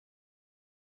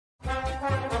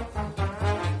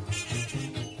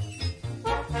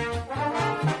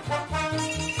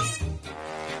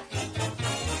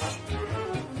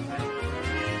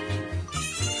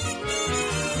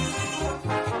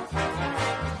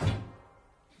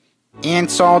And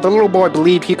so the little boy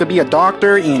believed he could be a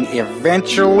doctor and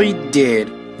eventually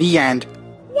did. The end.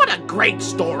 What a great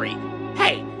story.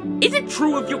 Hey, is it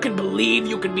true if you can believe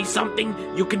you can be something,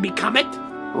 you can become it?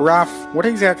 Ruff, what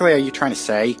exactly are you trying to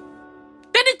say?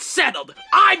 Then it's settled.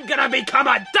 I'm gonna become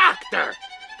a doctor.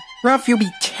 Ruff, you'll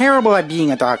be terrible at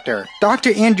being a doctor.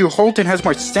 Dr. Andrew Holton has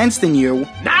more sense than you.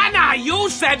 Nah, you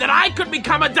said that I could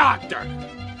become a doctor.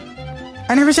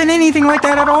 I never said anything like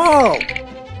that at all.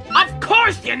 Of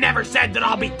course you never said that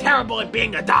I'll be terrible at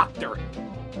being a doctor.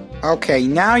 Okay,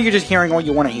 now you're just hearing what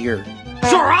you want to hear.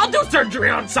 Sure, I'll do surgery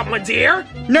on someone's ear.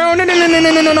 No,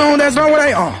 that's not what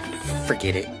Oh,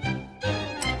 forget it.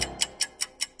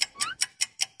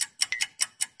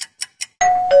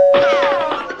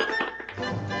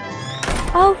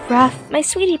 Oh, Ruff, my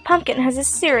sweetie pumpkin has a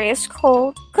serious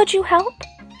cold. Could you help?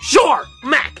 Sure,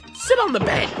 Mac, sit on the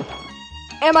bed.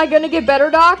 Am I gonna get better,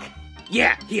 Doc?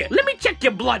 Yeah, here, let me check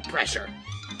your blood pressure.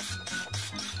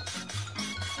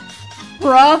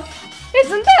 Ruff,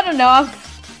 isn't that enough?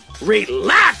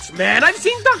 Relax, man. I've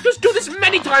seen doctors do this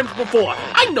many times before.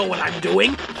 I know what I'm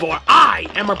doing, for I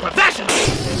am a professional.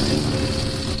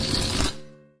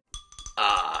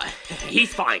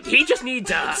 He's fine. He just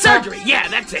needs, surgery. Yeah,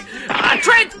 that's it. A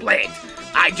transplant.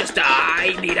 I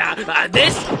need,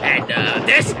 this,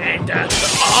 and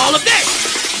all of this.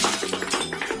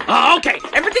 Okay,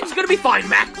 everything's gonna be fine,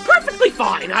 Mac. Perfectly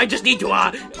fine. I just need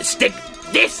to, stick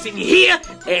this in here,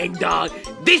 and,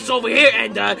 this over here,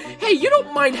 and, hey, you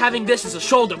don't mind having this as a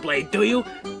shoulder blade, do you?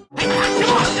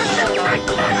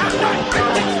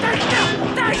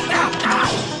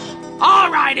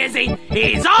 All right, Izzy.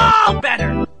 He's all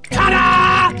better.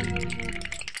 Ta-da!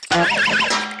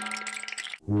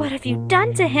 What have you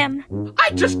done to him?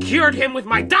 I just cured him with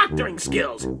my doctoring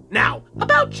skills. Now,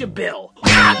 about you, Bill.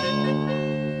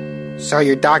 So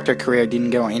your doctor career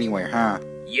didn't go anywhere, huh?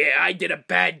 Yeah, I did a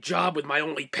bad job with my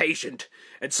only patient,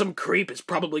 and some creep is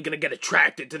probably gonna get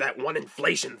attracted to that one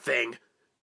inflation thing.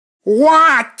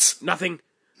 What? Nothing.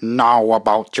 Now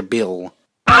about your bill.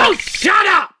 Oh, shut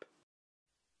up!